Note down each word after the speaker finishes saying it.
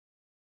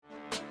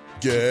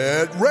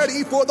Get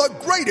ready for the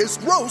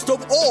greatest roast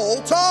of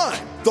all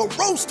time, the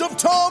Roast of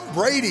Tom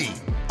Brady,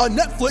 a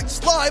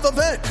Netflix live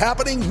event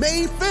happening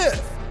May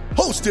 5th.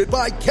 Hosted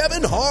by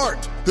Kevin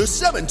Hart, the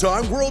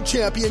 7-time world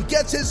champion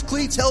gets his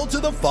cleats held to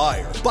the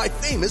fire by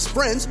famous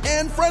friends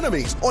and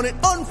frenemies on an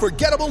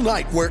unforgettable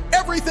night where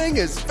everything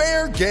is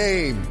fair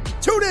game.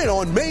 Tune in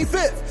on May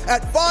 5th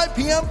at 5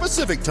 p.m.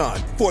 Pacific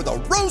time for the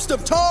Roast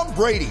of Tom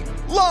Brady,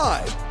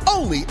 live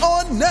only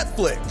on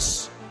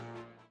Netflix.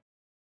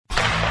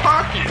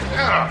 Hockey,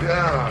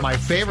 yeah. My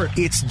favorite.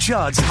 It's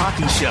Judd's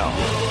Hockey Show.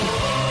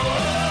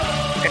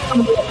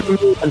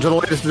 And to the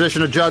latest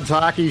edition of Judd's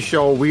Hockey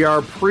Show, we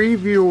are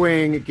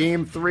previewing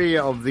Game 3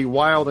 of the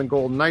Wild and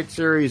Golden Knights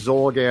series,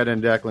 Zulgad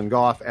and Declan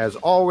Goff. As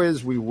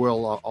always, we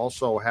will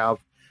also have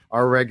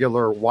our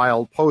regular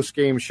Wild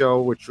post-game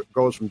show, which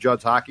goes from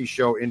Judd's Hockey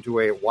Show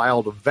into a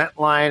Wild event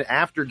line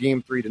after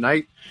Game 3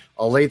 tonight.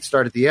 A late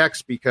start at the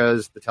X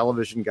because the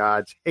television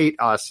gods hate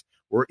us.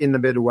 We're in the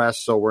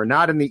Midwest, so we're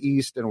not in the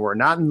East and we're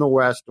not in the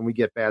West, and we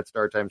get bad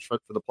start times for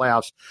the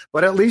playoffs.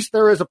 But at least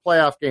there is a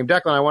playoff game.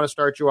 Declan, I want to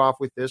start you off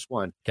with this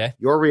one. Okay.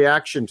 Your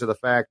reaction to the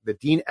fact that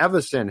Dean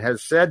Evason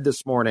has said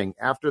this morning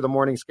after the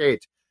morning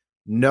skate,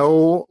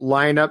 no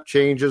lineup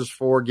changes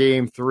for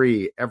Game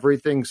 3.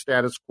 Everything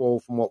status quo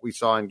from what we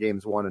saw in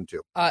Games 1 and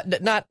 2.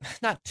 Not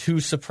too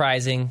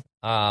surprising.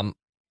 At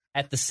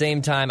the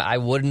same time, I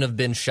wouldn't have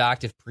been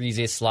shocked if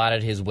Parise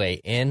slotted his way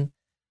in.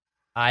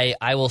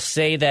 I will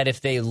say that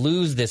if they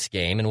lose this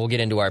game, and we'll get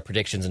into our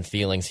predictions and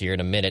feelings here in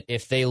a minute,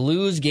 if they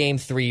lose Game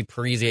 3,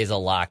 Parise is a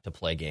lock to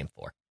play Game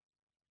 4.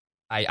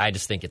 I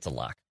just think it's a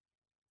lock.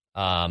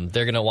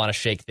 They're going to want to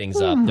shake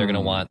things up. They're going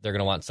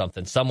to want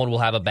something. Someone will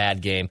have a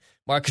bad game.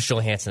 Marcus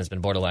Johansson has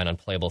been borderline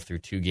unplayable through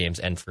 2 games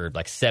and for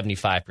like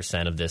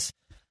 75%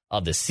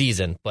 of this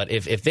season. But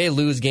if they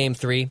lose Game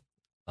 3,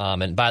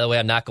 and by the way,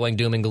 I'm not going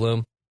doom and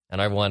gloom, and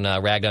everyone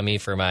ragged on me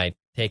for my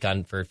take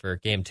on for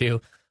Game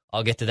 2.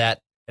 I'll get to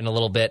that in a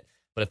little bit,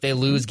 but if they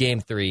lose Game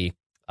 3,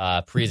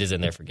 Parise is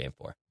in there for Game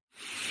 4.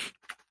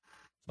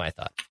 My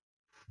thought.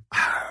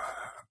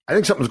 I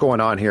think something's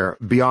going on here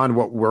beyond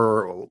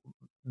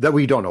that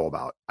we don't know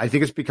about. I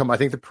think the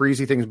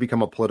Parise thing has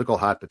become a political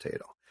hot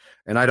potato,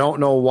 and I don't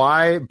know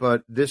why,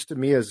 but this to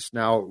me is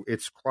now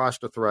it's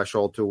crossed a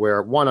threshold to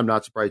where, one, I'm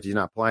not surprised he's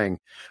not playing,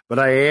 but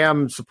I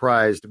am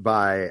surprised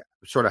by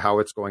sort of how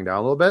it's going down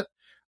a little bit.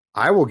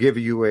 I will give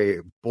you a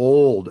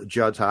bold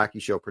Judd's Hockey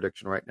Show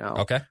prediction right now.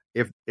 Okay.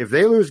 If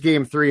they lose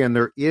Game 3 and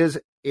there is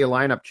a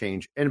lineup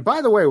change, and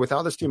by the way, with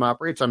how this team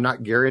operates, I'm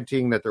not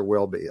guaranteeing that there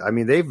will be. I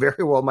mean, they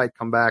very well might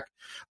come back.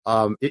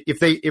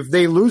 If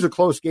they lose a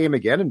close game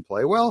again and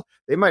play well,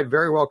 they might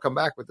very well come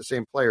back with the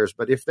same players.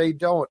 But if they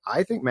don't,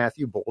 I think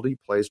Matthew Boldy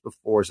plays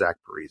before Zach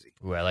Parise.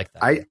 Ooh, I like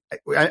that.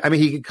 I mean,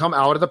 he can come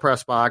out of the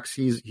press box.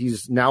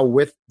 He's now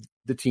with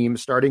the team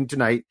starting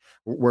tonight,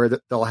 where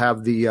they'll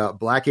have the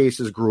Black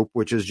Aces group,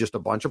 which is just a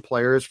bunch of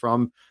players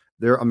from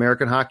their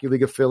American Hockey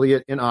League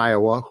affiliate in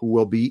Iowa who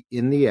will be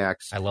in the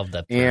X. I love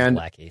that term,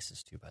 Black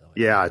Aces too, by the way.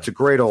 Yeah, it's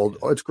great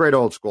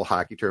old school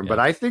hockey term. Yeah. But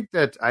I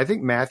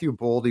think Matthew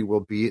Boldy will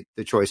be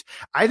the choice.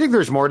 I think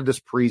there's more to this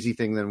Parise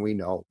thing than we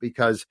know,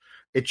 because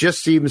it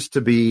just seems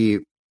to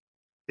be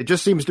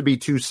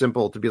too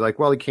simple to be like,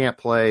 well, he can't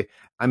play.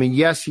 I mean,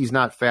 yes, he's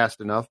not fast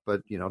enough,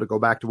 but, to go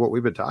back to what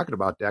we've been talking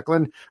about,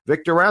 Declan,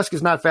 Victor Rask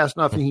is not fast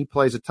enough and he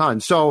plays a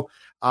ton. So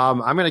I'm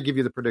going to give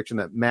you the prediction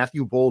that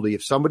Matthew Boldy,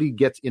 if somebody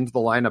gets into the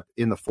lineup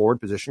in the forward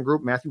position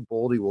group, Matthew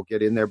Boldy will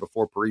get in there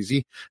before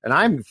Parise. And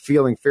I'm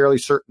feeling fairly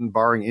certain,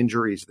 barring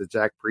injuries, that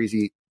Zach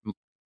Parise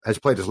has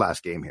played his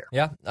last game here.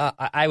 Yeah,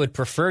 I would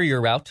prefer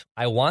your route.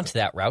 I want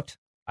that route.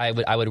 I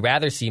would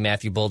rather see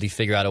Matthew Boldy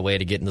figure out a way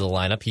to get into the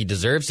lineup. He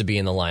deserves to be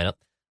in the lineup.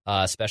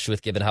 Especially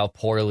with given how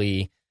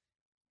poorly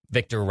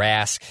Victor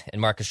Rask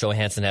and Marcus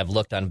Johansson have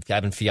looked on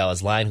Kevin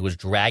Fiala's line, who was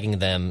dragging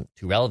them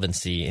to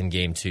relevancy in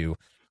Game 2.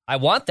 I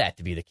want that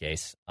to be the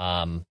case,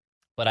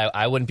 but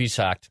I wouldn't be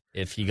shocked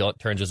if he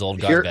turns his old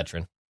guard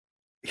veteran.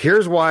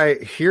 Here's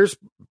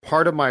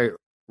part of my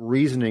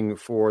reasoning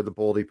for the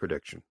Boldy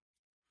prediction.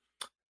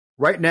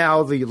 Right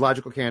now, the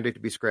logical candidate to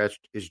be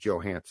scratched is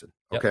Johansson,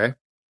 okay? Yep.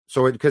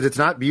 So because it's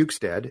not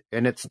Bukestad,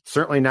 and it's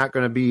certainly not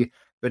going to be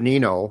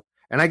Bonino.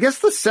 And I guess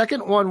the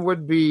second one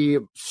would be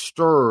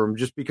Sturm,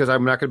 just because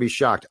I'm not going to be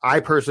shocked. I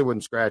personally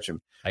wouldn't scratch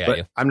him.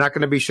 I'm not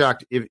going to be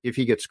shocked if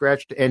he gets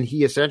scratched. And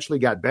he essentially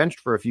got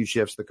benched for a few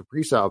shifts that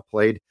Kaprizov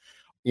played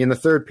in the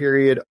third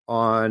period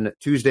on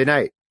Tuesday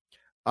night.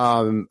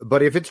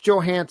 But if it's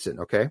Johansson,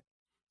 okay,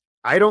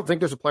 I don't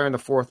think there's a player in the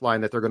fourth line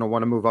that they're going to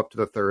want to move up to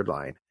the third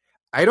line.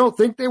 I don't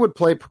think they would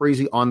play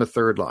Parise on the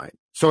third line.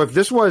 So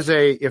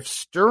if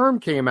Sturm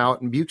came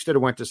out and Bukestad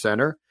went to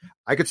center,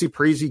 I could see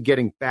Parise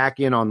getting back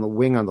in on the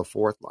wing on the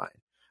fourth line.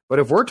 But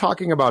if we're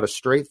talking about a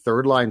straight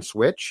third line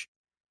switch,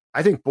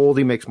 I think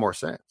Boldy makes more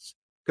sense,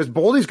 because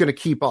Boldy's going to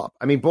keep up.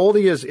 I mean,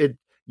 Boldy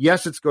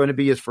yes, it's going to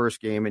be his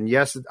first game. And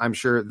yes, I'm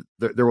sure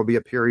there will be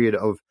a period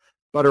of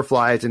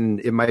butterflies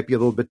and it might be a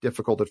little bit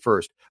difficult at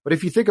first. But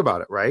if you think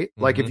about it, right?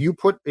 Mm-hmm. Like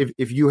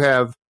if you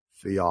have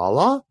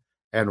Fiala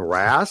and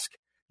Rask,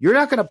 you're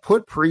not going to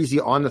put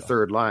Parise on the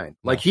third line.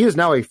 Like, he is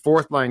now a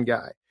fourth line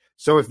guy.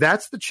 So if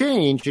that's the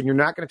change and you're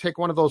not going to take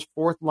one of those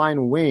fourth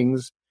line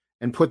wings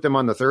and put them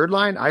on the third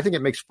line, I think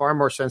it makes far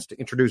more sense to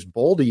introduce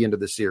Boldy into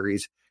the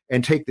series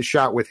and take the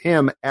shot with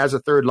him as a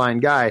third line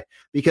guy,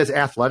 because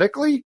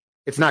athletically,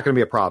 it's not going to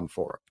be a problem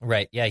for him.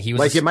 Right. Yeah. He was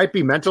like, it might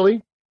be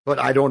mentally, but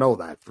I don't know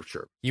that for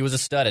sure. He was a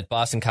stud at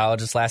Boston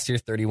College this last year,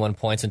 31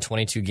 points in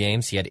 22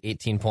 games. He had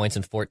 18 points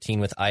in 14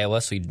 with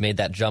Iowa, so he made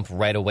that jump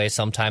right away.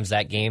 Sometimes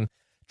that game,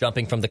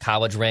 jumping from the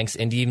college ranks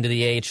into even to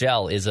the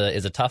AHL, is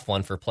a tough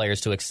one for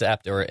players to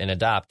accept and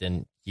adopt,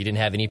 and he didn't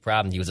have any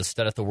problem. He was a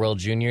stud at the World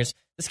Juniors.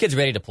 This kid's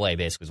ready to play,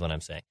 basically, is what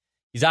I'm saying.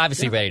 He's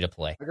obviously ready to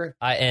play. I agree.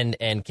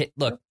 And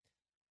look,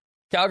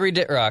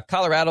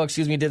 Colorado,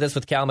 did this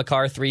with Cal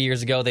McCarr 3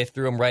 years ago. They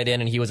threw him right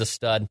in, and he was a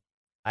stud.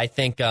 I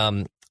think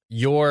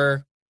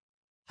your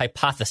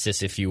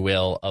hypothesis, if you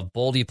will, of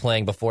Boldy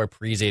playing before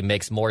Parise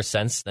makes more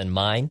sense than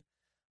mine.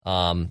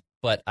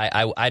 But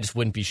I just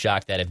wouldn't be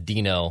shocked that if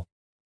Dino,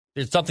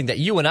 there's something that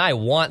you and I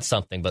want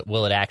something, but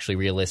will it actually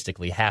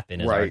realistically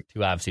happen? Are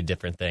two obviously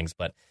different things.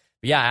 But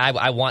yeah,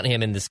 I want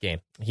him in this game.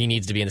 He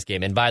needs to be in this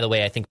game. And by the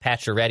way, I think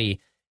Pacioretty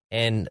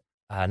and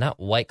not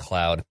White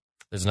Cloud.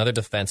 There's another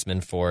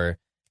defenseman for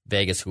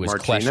Vegas who is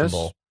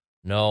questionable.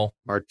 No,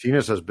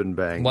 Martinez has been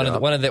banged. One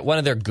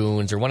of their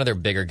goons or one of their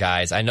bigger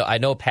guys. I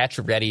know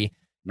Pacioretty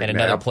and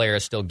another player are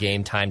still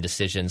game time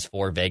decisions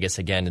for Vegas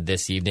again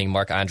this evening.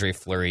 Marc-Andre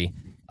Fleury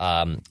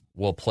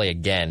will play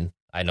again.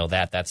 I know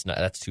that's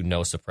to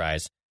no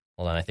surprise.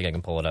 Hold on, I think I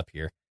can pull it up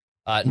here.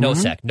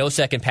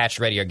 Nosek and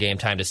Pacioretty are game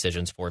time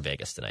decisions for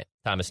Vegas tonight.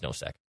 Thomas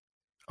Nosek.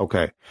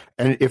 Okay,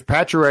 and if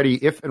Pacioretty,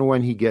 if and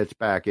when he gets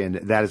back in,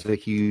 that is a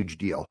huge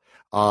deal.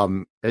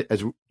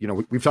 As you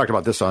know, we've talked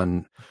about this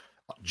on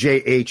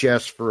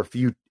JHS for a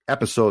few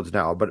episodes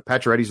now, but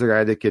Pacioretty's the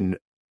guy that can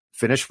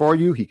finish for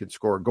you. He can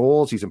score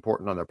goals. He's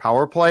important on their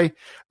power play.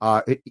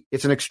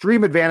 It's an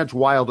extreme advantage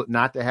Wild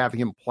not to have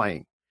him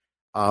playing,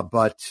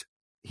 but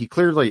he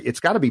clearly, it's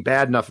got to be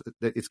bad enough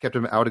that it's kept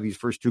him out of these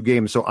first two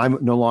games. So I'm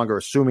no longer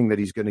assuming that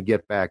he's going to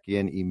get back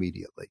in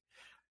immediately.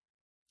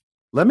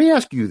 Let me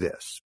ask you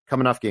this,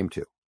 coming off game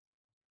 2,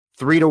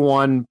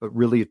 3-1, but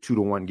really a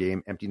 2-1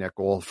 game, empty net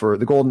goal for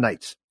the Golden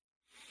Knights.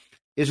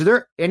 Is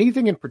there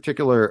anything in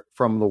particular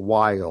from the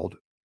Wild,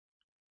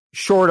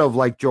 short of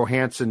like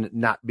Johansson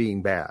not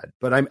being bad,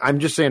 but I'm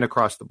just saying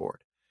across the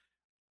board,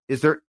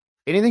 is there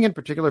anything in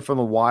particular from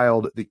the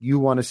Wild that you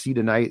want to see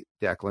tonight,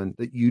 Declan,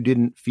 that you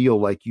didn't feel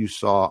like you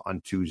saw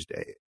on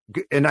Tuesday?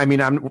 And I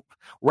mean,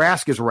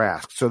 Rask is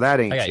Rask, so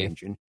that ain't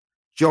changing.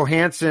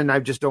 Johansson, I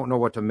just don't know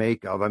what to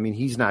make of. I mean,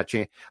 he's not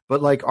changed.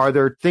 But like, are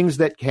there things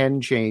that can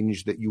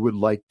change that you would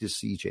like to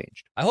see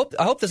changed? I hope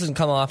this doesn't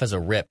come off as a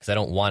rip, because I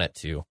don't want it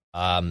to.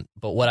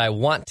 But what I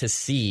want to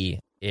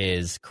see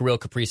is Kirill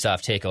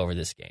Kaprizov take over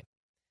this game.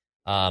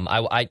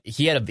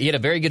 He had a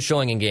very good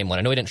showing in game 1.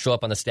 I know he didn't show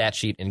up on the stat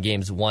sheet in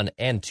games 1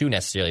 and 2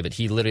 necessarily, but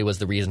he literally was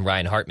the reason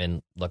Ryan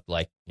Hartman looked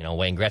like,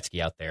 Wayne Gretzky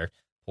out there,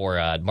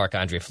 or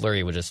Marc-Andre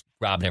Fleury was just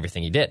robbing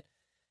everything he did.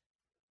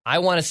 I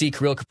want to see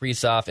Kirill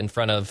Kaprizov in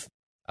front of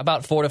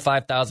about 4,000 to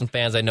 5,000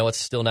 fans. I know it's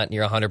still not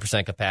near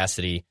 100%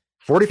 capacity.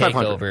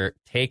 4,500.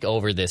 Take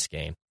over this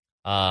game.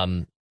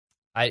 At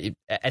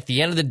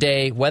the end of the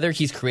day, whether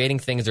he's creating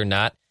things or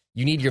not,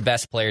 you need your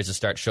best players to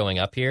start showing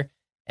up here.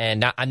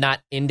 And I'm not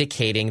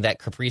indicating that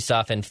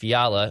Kaprizov and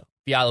Fiala,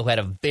 who had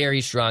a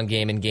very strong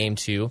game in game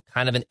 2,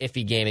 kind of an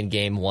iffy game in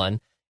game 1,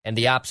 and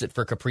the opposite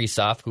for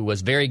Kaprizov, who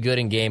was very good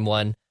in game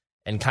 1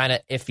 and kind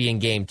of iffy in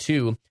game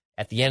 2.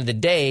 At the end of the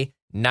day,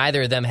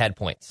 neither of them had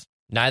points.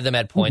 Neither of them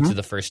had points in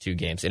the first 2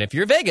 games. And if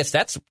you're Vegas,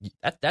 that's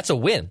a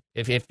win.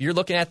 If you're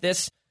looking at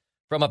this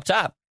from up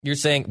top, you're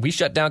saying, we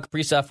shut down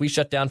Kaprizov, we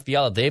shut down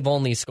Fiala. They've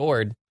only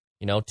scored,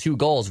 2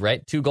 goals,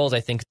 right? 2 goals, I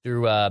think,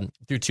 through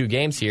 2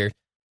 games here.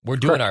 We're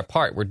doing our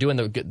part. We're doing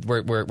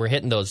we're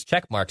hitting those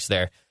check marks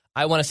there.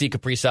 I want to see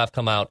Kaprizov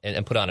come out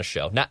and put on a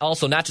show.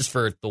 Not just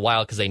for the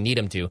Wild because they need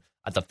him to.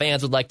 The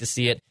fans would like to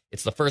see it.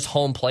 It's the first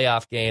home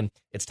playoff game.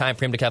 It's time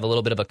for him to have a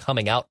little bit of a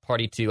coming out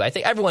party too. I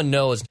think everyone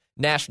knows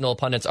national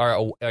pundits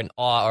are in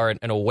awe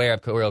and aware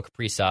of Kirill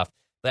Kaprizov.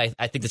 But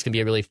I think this can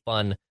be a really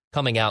fun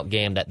coming out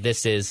game, that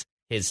this is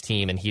his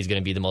team and he's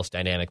going to be the most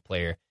dynamic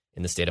player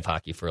in the state of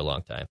hockey for a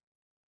long time.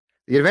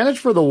 The advantage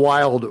for the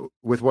Wild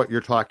with what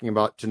you're talking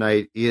about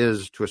tonight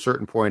is, to a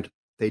certain point,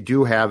 they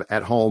do have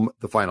at home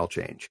the final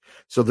change.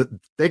 So that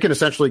they can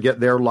essentially get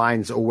their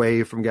lines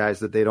away from guys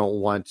that they don't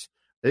want,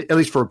 at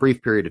least for a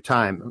brief period of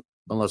time,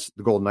 unless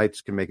the Golden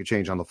Knights can make a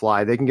change on the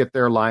fly. They can get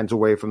their lines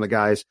away from the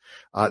guys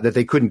that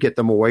they couldn't get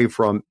them away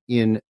from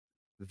in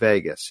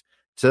Vegas.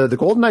 To the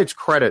Golden Knights'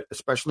 credit,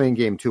 especially in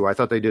game 2, I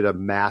thought they did a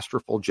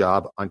masterful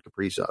job on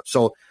Kaprizov.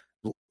 So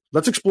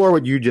let's explore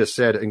what you just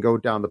said and go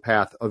down the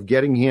path of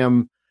getting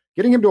him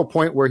to a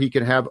point where he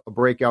can have a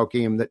breakout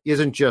game that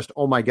isn't just,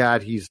 oh my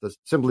God, he's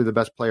simply the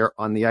best player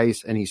on the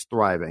ice and he's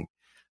thriving.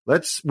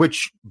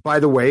 Which, by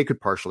the way, could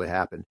partially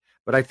happen.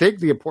 But I think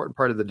the important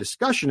part of the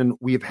discussion, and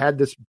we've had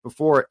this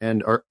before,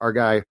 and our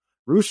guy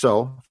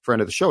Russo,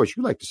 friend of the show, as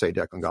you like to say,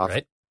 Declan Goff,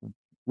 right,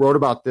 wrote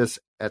about this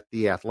at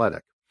The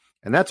Athletic.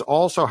 And that's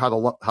also how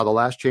the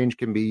last change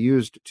can be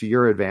used to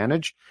your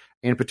advantage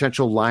in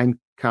potential line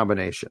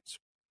combinations.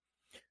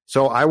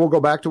 So I will go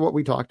back to what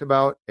we talked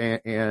about,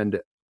 and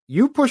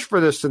you pushed for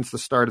this since the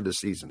start of the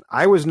season.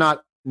 I was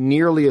not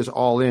nearly as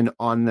all in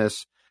on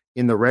this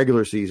in the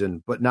regular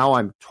season, but now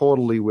I'm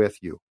totally with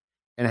you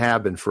and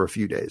have been for a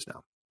few days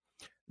now.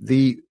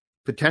 The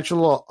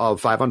potential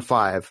of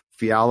 5-on-5,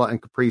 Fiala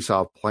and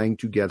Kaprizov playing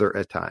together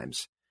at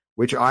times,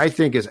 which I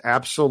think is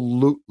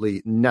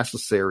absolutely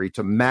necessary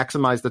to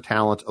maximize the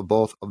talent of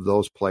both of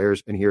those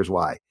players, and here's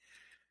why.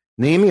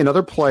 Name me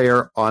another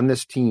player on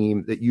this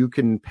team that you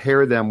can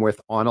pair them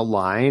with on a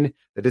line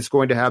that is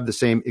going to have the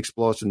same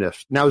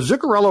explosiveness. Now,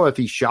 Zuccarello, if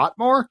he shot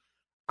more,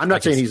 I'm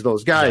not saying he's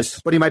those guys,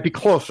 yes, but he might be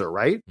closer,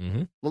 right?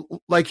 Mm-hmm.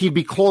 Like he'd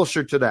be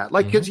closer to that.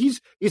 Like, because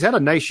he's had a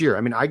nice year.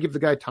 I mean, I give the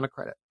guy a ton of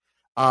credit.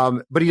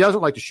 But he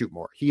doesn't like to shoot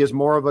more. He is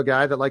more of a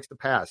guy that likes to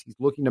pass. He's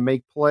looking to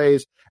make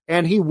plays,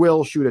 and he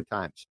will shoot at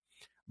times.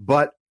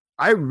 But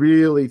I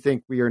really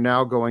think we are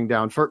now going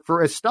down.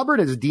 For as stubborn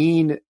as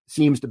Dean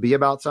seems to be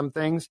about some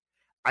things,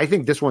 I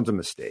think this one's a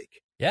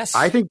mistake. Yes.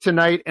 I think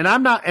tonight, and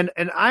I'm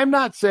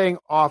not saying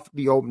off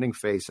the opening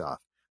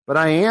face-off, but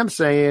I am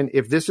saying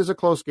if this is a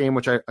close game,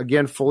 which I,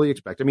 again, fully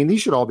expect. I mean,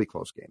 these should all be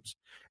close games.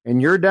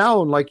 And you're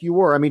down like you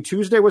were. I mean,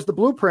 Tuesday was the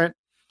blueprint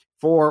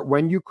for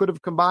when you could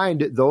have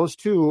combined those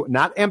two,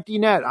 not empty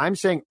net. I'm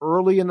saying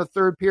early in the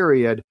third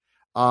period,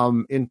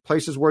 in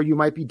places where you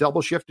might be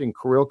double shifting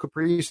Kirill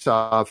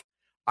Kaprizov.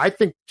 I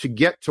think to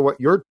get to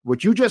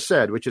what you just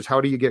said, which is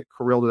how do you get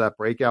Kirill to that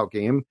breakout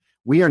game?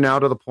 We are now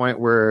to the point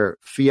where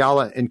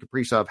Fiala and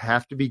Kaprizov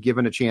have to be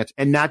given a chance,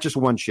 and not just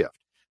one shift.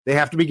 They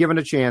have to be given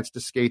a chance to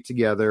skate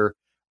together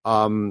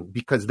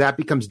because that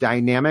becomes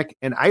dynamic.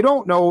 And I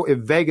don't know if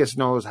Vegas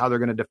knows how they're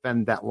going to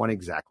defend that one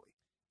exactly.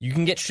 You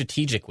can get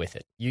strategic with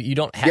it. You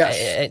don't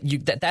have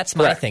that's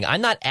my thing.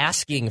 I'm not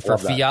asking for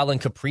Fiala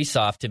and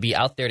Kaprizov to be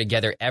out there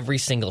together every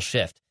single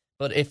shift.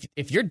 But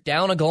if you're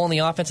down a goal in the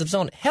offensive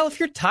zone, hell, if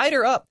you're tied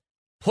or up,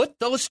 put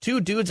those two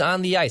dudes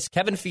on the ice.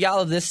 Kevin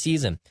Fiala this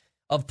season,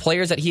 of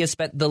players that he has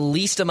spent the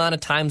least amount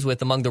of times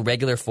with among the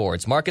regular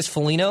forwards. Marcus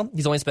Foligno,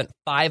 he's only spent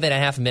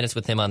 5.5 minutes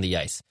with him on the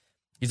ice.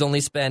 He's only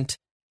spent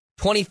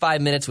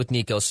 25 minutes with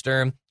Nico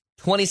Sturm,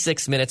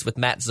 26 minutes with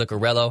Matt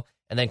Zuccarello,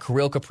 and then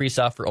Kirill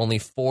Kaprizov for only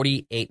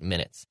 48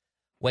 minutes.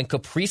 When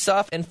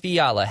Kaprizov and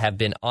Fiala have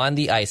been on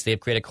the ice, they have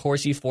created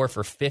Corsi for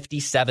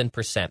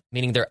 57%,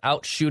 meaning they're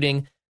out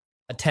shooting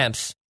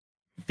attempts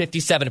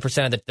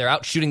 57% of they're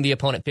out shooting the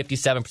opponent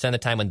 57% of the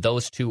time when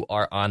those two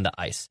are on the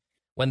ice.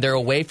 When they're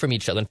away from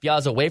each other, when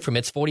Fiala's away from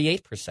it's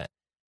 48%.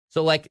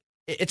 So, like,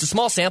 it's a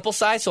small sample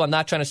size, so I'm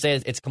not trying to say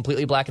it's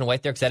completely black and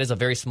white there because that is a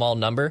very small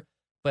number.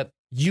 But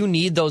you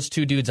need those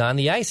two dudes on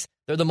the ice.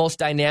 They're the most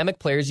dynamic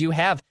players you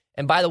have.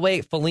 And by the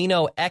way,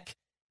 Foligno, Ek,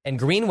 and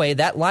Greenway,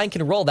 that line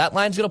can roll. That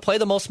line's going to play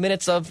the most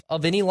minutes of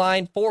any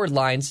line, forward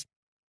lines,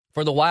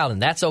 for the Wild,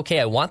 and that's okay.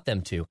 I want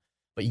them to.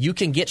 But you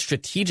can get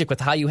strategic with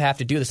how you have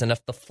to do this. And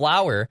if the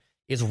flower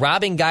is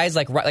robbing guys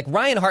like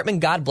Ryan Hartman,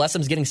 God bless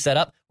him, is getting set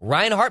up.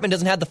 Ryan Hartman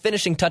doesn't have the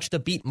finishing touch to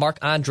beat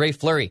Marc-Andre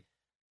Fleury.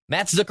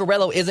 Matt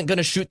Zuccarello isn't going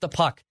to shoot the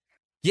puck.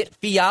 Get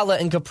Fiala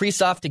and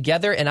Kaprizov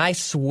together, and I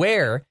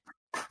swear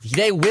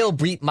they will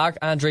beat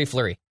Marc-Andre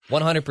Fleury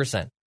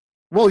 100%.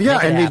 Well, yeah,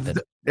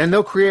 and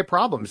they'll create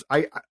problems.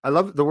 I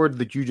love the word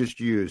that you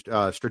just used,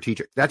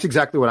 strategic. That's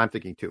exactly what I'm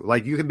thinking too.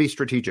 Like, you can be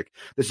strategic.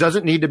 This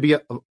doesn't need to be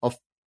a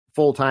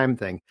full-time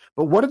thing.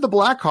 But what did the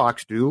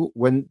Blackhawks do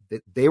when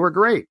they were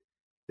great?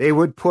 They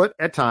would put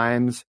at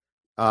times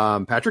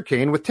Patrick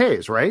Kane with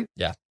Taves, right?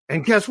 Yeah.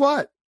 And guess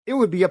what? It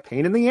would be a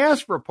pain in the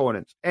ass for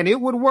opponents, and it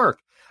would work.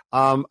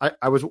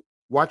 I was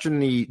watching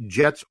the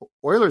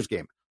Jets-Oilers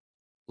game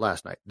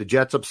last night. The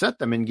Jets upset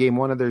them in game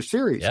 1 of their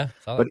series. Yeah,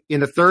 but in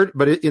the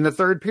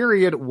third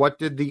period, what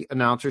did the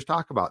announcers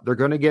talk about? They're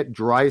going to get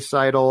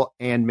Draisaitl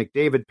and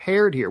McDavid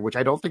paired here, which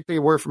I don't think they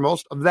were for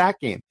most of that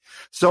game.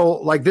 So,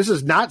 like, this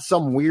is not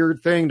some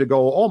weird thing to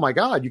go, oh my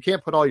God, you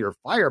can't put all your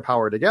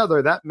firepower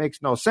together. That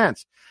makes no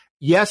sense.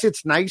 Yes,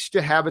 it's nice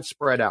to have it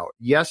spread out.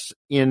 Yes,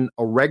 in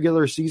a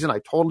regular season, I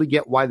totally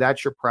get why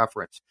that's your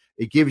preference.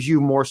 It gives you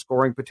more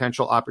scoring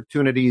potential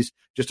opportunities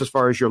just as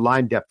far as your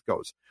line depth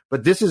goes.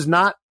 But this is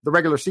not the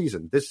regular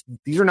season.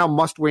 These are now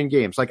must-win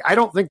games. Like, I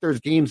don't think there's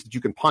games that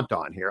you can punt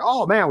on here.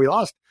 Oh, man, we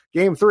lost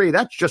game 3.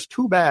 That's just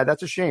too bad.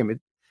 That's a shame.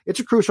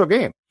 It's a crucial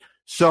game.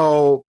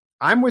 So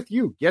I'm with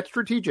you. Get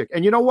strategic.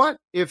 And you know what?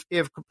 If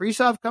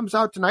Kaprizov comes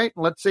out tonight,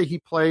 and let's say he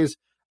plays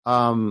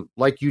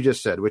like you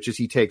just said, which is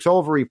he takes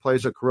over, he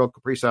plays a Kirill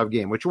Kaprizov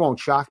game, which won't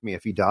shock me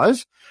if he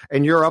does,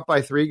 and you're up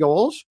by 3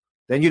 goals,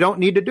 then you don't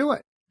need to do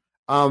it.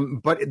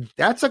 But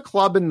that's a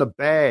club in the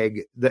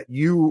bag that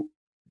you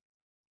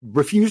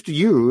refuse to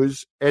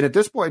use, and at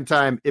this point in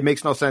time, it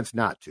makes no sense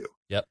not to.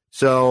 Yep.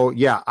 So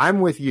yeah,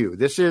 I'm with you.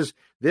 This is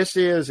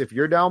if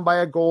you're down by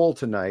a goal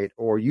tonight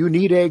or you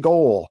need a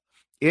goal,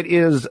 it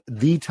is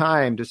the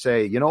time to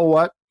say, you know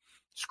what?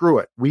 Screw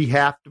it. We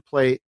have to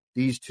play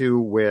these two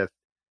with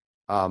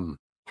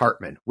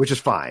Hartman, which is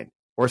fine,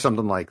 or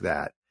something like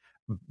that.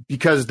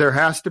 Because there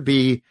has to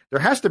be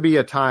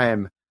a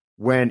time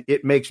when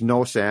it makes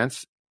no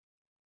sense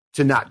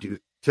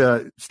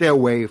to stay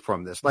away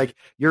from this. Like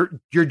you're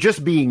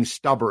just being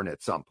stubborn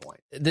at some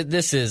point.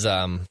 This is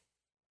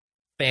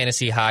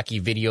fantasy hockey,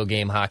 video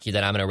game hockey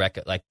that I'm going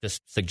to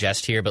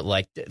suggest here. But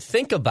like,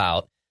 think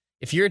about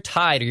if you're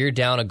tied or you're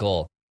down a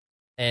goal,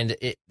 and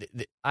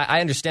I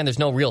understand there's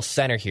no real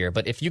center here,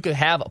 but if you could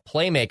have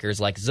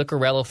playmakers like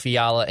Zuccarello,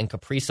 Fiala, and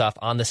Kaprizov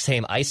on the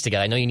same ice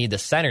together, I know you need the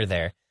center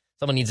there.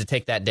 Someone needs to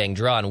take that dang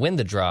draw and win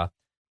the draw.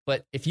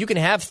 But if you can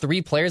have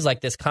three players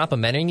like this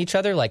complementing each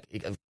other, like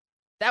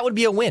that would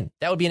be a win.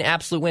 That would be an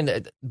absolute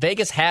win.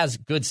 Vegas has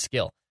good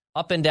skill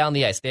up and down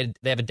the ice. They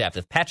have a depth.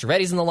 If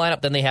Pacioretty's in the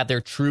lineup, then they have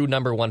their true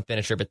number one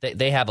finisher. But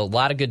they have a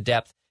lot of good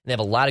depth. And they have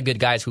a lot of good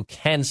guys who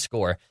can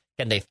score.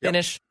 Can they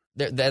finish?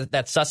 Yep.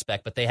 That's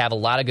suspect. But they have a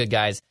lot of good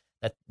guys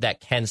that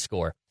can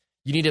score.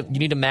 You need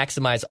to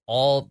maximize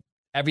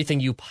everything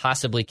you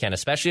possibly can,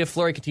 especially if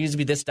Fleury continues to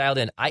be this dialed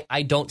in.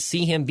 I don't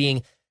see him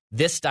being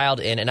this dialed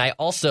in, and I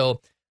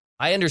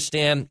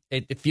understand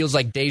it feels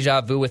like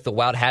deja vu with the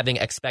Wild having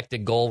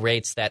expected goal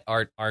rates that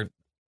are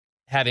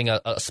having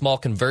a small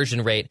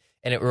conversion rate,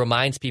 and it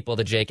reminds people of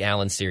the Jake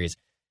Allen series.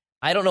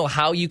 I don't know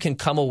how you can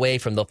come away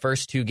from the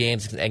first two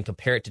games and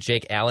compare it to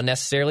Jake Allen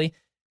necessarily,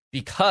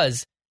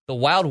 because the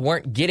Wild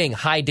weren't getting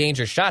high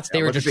danger shots.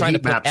 They were just trying to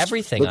put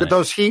everything. Look at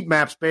those heat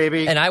maps,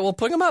 baby. And I will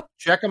put them up.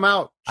 Check them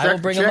out. I will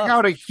bring them up. Check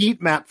out a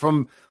heat map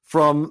from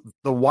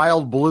the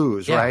Wild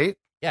Blues, right?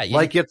 Yeah.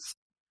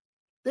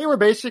 They were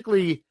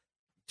basically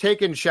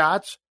taking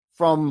shots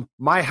from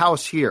my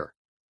house here.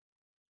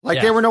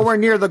 They were nowhere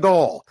near the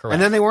goal. Correct.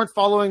 And then they weren't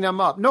following them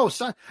up. No,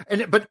 son.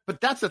 But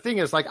that's the thing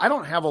is, I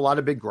don't have a lot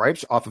of big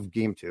gripes off of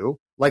game two.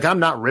 I'm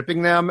not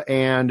ripping them,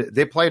 and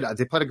they played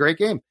a great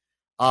game.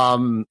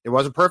 It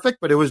wasn't perfect,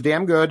 but it was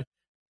damn good.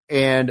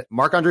 And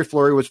Marc-Andre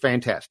Fleury was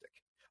fantastic.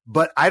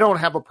 But I don't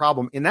have a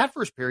problem. In that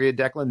first period,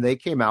 Declan, they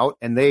came out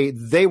and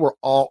they were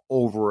all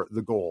over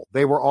the goal.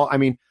 They were all,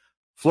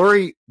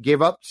 Fleury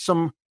gave up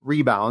some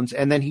rebounds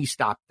and then he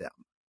stopped them.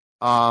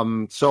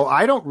 So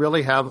I don't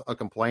really have a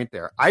complaint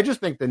there. I just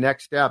think the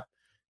next step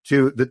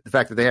to the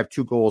fact that they have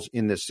 2 goals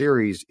in this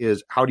series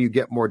is how do you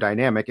get more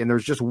dynamic? And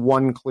there's just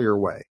one clear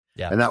way.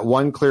 Yeah. And that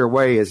one clear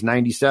way is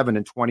 97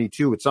 and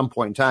 22 at some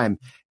point in time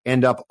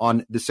end up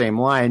on the same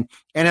line.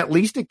 And at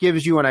least it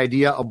gives you an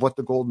idea of what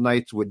the Golden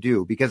Knights would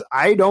do, because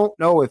I don't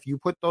know if you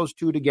put those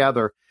two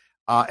together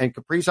and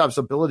Kaprizov's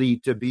ability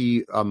to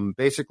be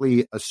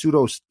basically a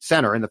pseudo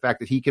center and the fact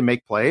that he can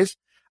make plays.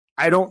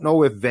 I don't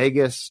know if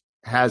Vegas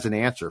has an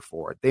answer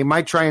for it. They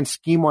might try and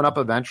scheme one up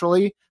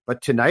eventually,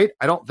 but tonight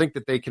I don't think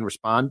that they can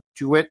respond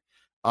to it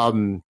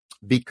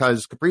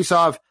because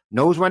Kaprizov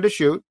knows when to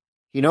shoot.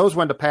 He knows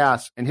when to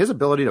pass, and his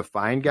ability to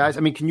find guys.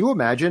 Can you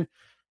imagine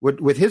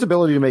with his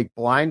ability to make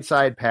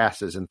blindside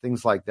passes and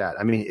things like that?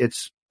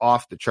 It's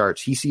off the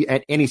charts. He sees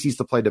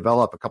the play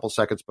develop a couple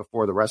seconds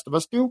before the rest of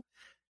us do.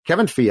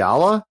 Kevin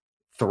Fiala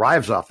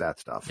thrives off that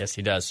stuff. Yes,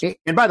 he does.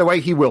 And by the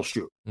way, he will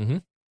shoot. Mm-hmm.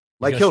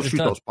 He'll shoot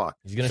those pucks.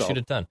 He's going to shoot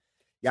a ton.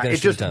 Yeah,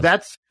 it's just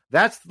that's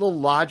the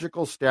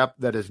logical step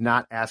that is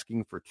not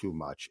asking for too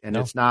much, and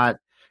it's not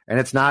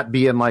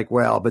being like,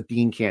 well, but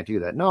Dean can't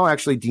do that. No,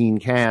 actually, Dean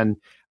can.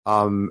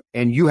 And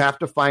you have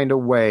to find a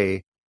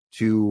way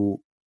to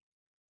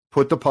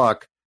put the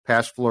puck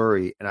past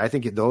Fleury. And I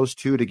think those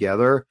two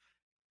together,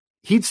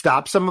 he'd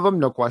stop some of them,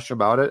 no question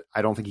about it.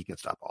 I don't think he can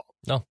stop all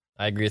of them. No,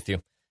 I agree with you.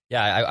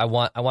 Yeah, I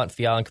want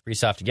Fiala and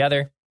Kaprizov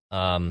together.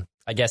 I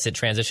guess it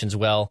transitions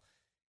well.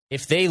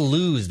 If they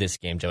lose this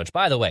game, Joe, which,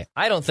 by the way,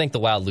 I don't think the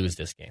Wild lose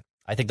this game.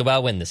 I think the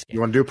Wild win this game.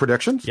 You want to do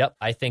predictions? Yep.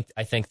 I think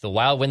the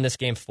Wild win this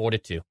game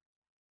 4-2.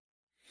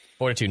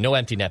 4-2. No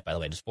empty net, by the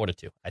way, just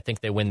 4-2. I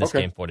think they win this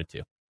game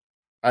 4-2.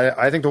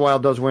 I think the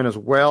Wild does win as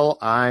well.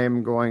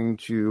 I'm going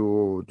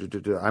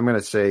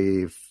to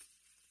say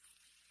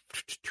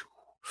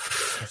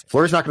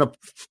Fleury's not going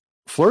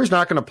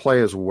to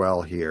play as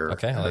well here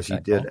as he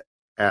did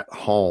at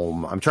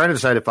home. I'm trying to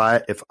decide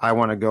if I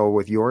want to go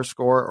with your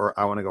score or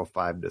I want to go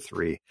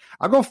 5-3.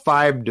 I'll go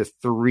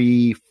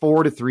 5-3,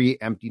 4-3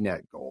 empty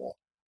net goal.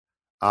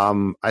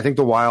 I think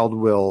the Wild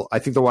will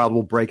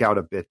break out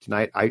a bit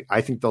tonight. I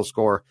think they'll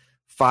score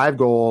 5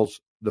 goals.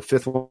 The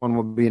 5th one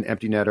will be an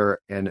empty netter,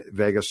 and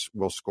Vegas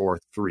will score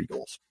 3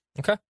 goals.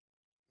 Okay.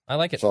 I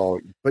like it. So,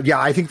 but yeah,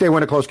 I think they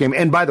win a close game.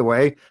 And by the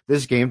way,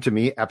 this game to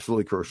me,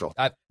 absolutely crucial.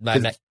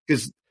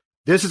 Because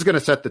this is going to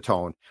set the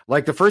tone.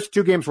 The first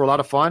 2 games were a lot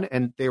of fun,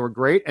 and they were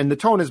great, and the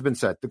tone has been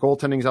set. The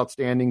goaltending is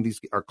outstanding. These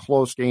are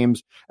close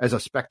games. As a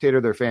spectator,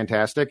 they're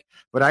fantastic.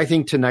 But I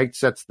think tonight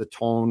sets the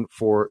tone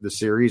for the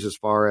series as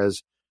far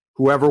as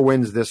whoever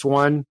wins this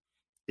one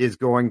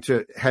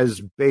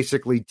has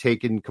basically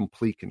taken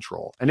complete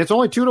control. And it's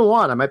only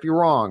 2-1. I might be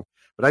wrong,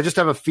 but I just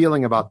have a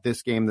feeling about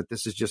this game that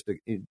this is just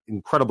an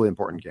incredibly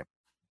important game.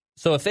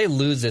 So if they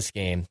lose this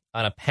game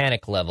on a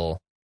panic level,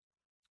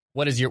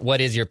 what is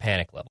your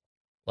panic level?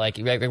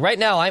 Right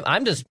now,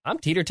 I'm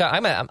teeter-totter.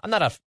 I'm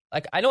not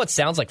I know it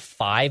sounds like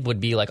 5 would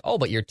be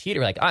but you're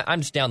teeter.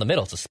 I'm just down the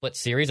middle. It's a split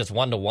series. It's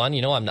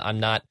 1-1. I'm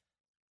not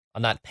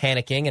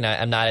panicking, and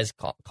I'm not as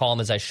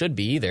calm as I should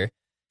be either.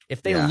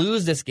 If they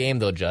lose this game,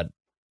 though, Judd,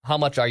 how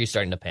much are you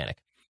starting to panic?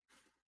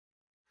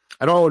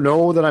 I don't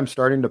know that I'm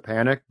starting to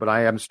panic, but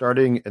I am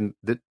starting, and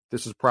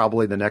this is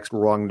probably the next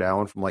rung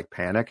down from like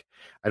panic.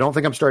 I don't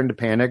think I'm starting to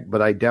panic,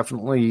 but I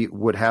definitely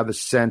would have a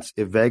sense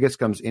if Vegas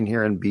comes in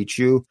here and beats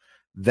you,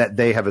 that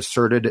they have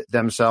asserted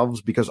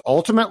themselves, because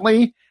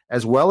ultimately,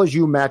 as well as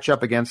you match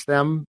up against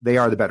them, they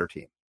are the better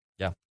team.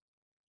 Yeah.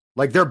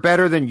 Like, they're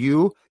better than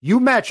you. You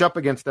match up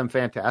against them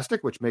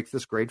fantastic, which makes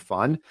this great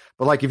fun.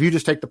 But like, if you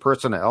just take the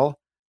personnel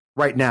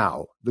right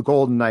now, the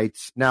Golden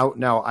Knights, now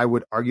I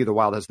would argue the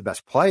Wild has the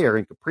best player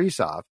in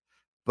Kaprizov,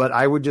 but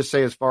I would just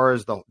say as far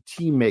as the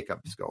team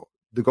makeups go,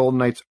 the Golden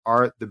Knights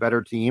are the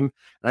better team.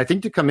 And I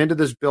think to come into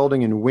this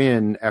building and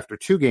win after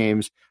 2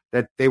 games,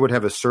 that they would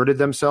have asserted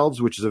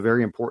themselves, which is a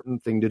very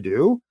important thing to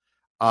do.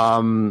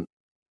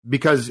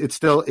 Because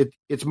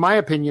it's my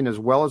opinion, as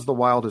well as the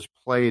Wild has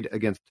played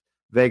against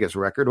Vegas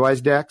record-wise,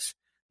 Dex,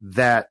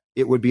 that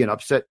it would be an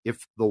upset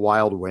if the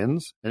Wild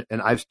wins.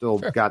 And I've still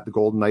got the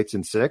Golden Knights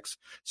in 6.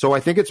 So I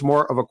think it's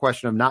more of a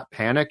question of not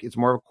panic. It's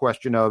more of a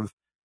question of,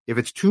 if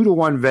it's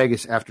 2-1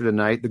 Vegas after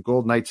tonight, the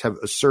Golden Knights have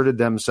asserted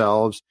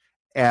themselves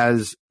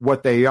as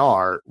what they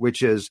are,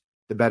 which is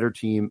the better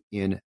team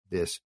in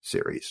this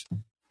series.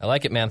 I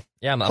like it, man.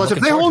 Yeah, I'm Plus, if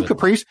they hold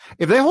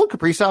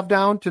Kaprizov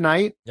down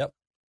tonight,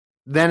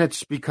 then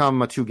it's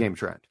become a 2-game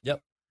trend.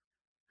 Yep.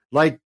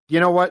 Like, you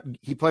know what?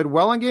 He played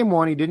well in game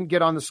 1. He didn't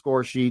get on the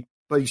score sheet,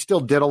 but he still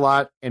did a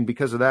lot. And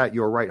because of that,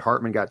 you're right,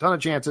 Hartman got a ton of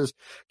chances.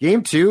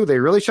 Game 2, they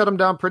really shut him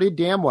down pretty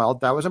damn well.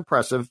 That was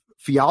impressive.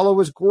 Fiala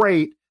was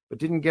great, but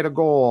didn't get a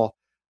goal.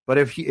 But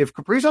if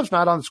Kaprizov's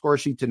not on the score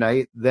sheet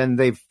tonight, then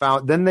they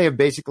have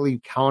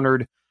basically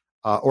countered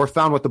or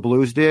found what the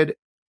Blues did,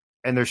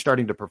 and they're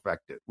starting to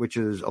perfect it, which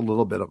is a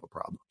little bit of a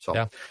problem. So,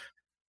 yeah.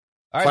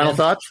 All right, final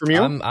thoughts from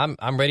you?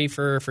 I'm ready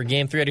for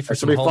game 3, ready for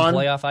some home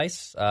playoff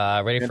ice,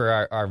 ready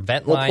for our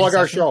vent line. We'll plug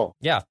our show.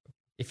 Yeah.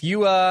 If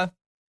you want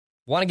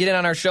to get in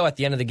on our show at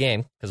the end of the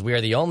game, because we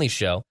are the only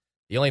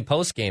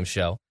post-game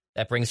show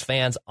that brings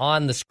fans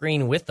on the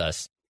screen with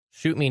us,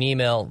 shoot me an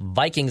email,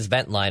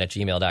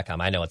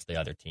 vikingsventline@gmail.com. I know it's the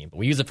other team, but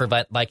we use it for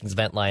Vikings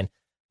Vent Line.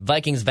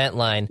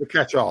 Vikingsventline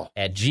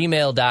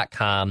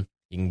 @gmail.com.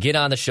 You can get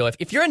on the show.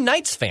 If you're a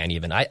Knights fan,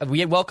 even. We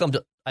had welcomed,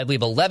 I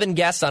believe, 11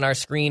 guests on our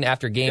screen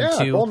after game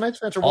 2. Golden Knights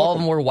fans are all of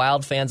them were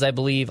Wild fans, I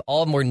believe.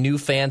 All of them were new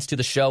fans to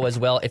the show as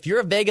well. If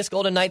you're a Vegas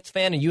Golden Knights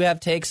fan and you have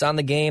takes on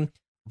the game,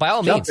 by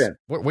all means,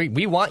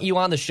 we want you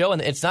on the show,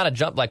 and it's not a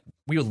jump. Like,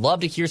 we would love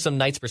to hear some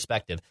Knights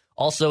perspective.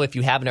 Also, if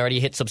you haven't already,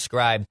 hit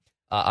subscribe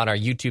on our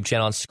YouTube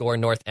channel on Score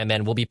North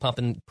MN. We'll be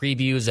pumping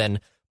previews and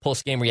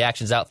post-game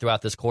reactions out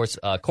throughout this course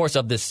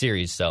of this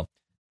series. So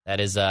that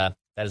is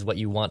what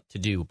you want to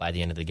do by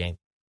the end of the game.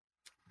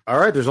 All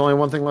right, there's only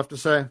one thing left to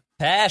say.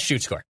 Pass,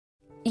 shoot, score.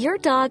 Your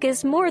dog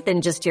is more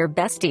than just your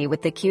bestie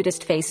with the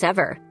cutest face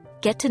ever.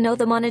 Get to know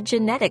them on a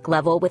genetic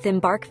level with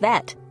Embark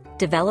Vet.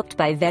 Developed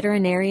by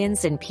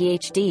veterinarians and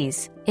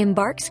PhDs,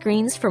 Embark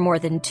screens for more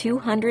than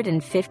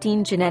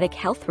 215 genetic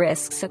health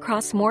risks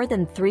across more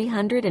than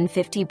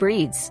 350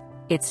 breeds.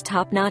 It's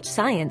top-notch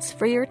science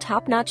for your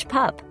top-notch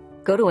pup.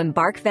 Go to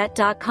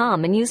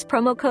EmbarkVet.com and use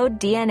promo code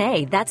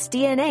DNA, that's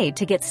DNA,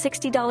 to get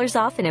 $60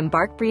 off an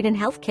Embark Breed and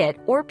Health Kit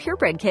or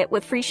Purebred Kit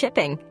with free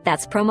shipping.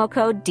 That's promo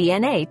code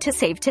DNA to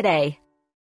save today.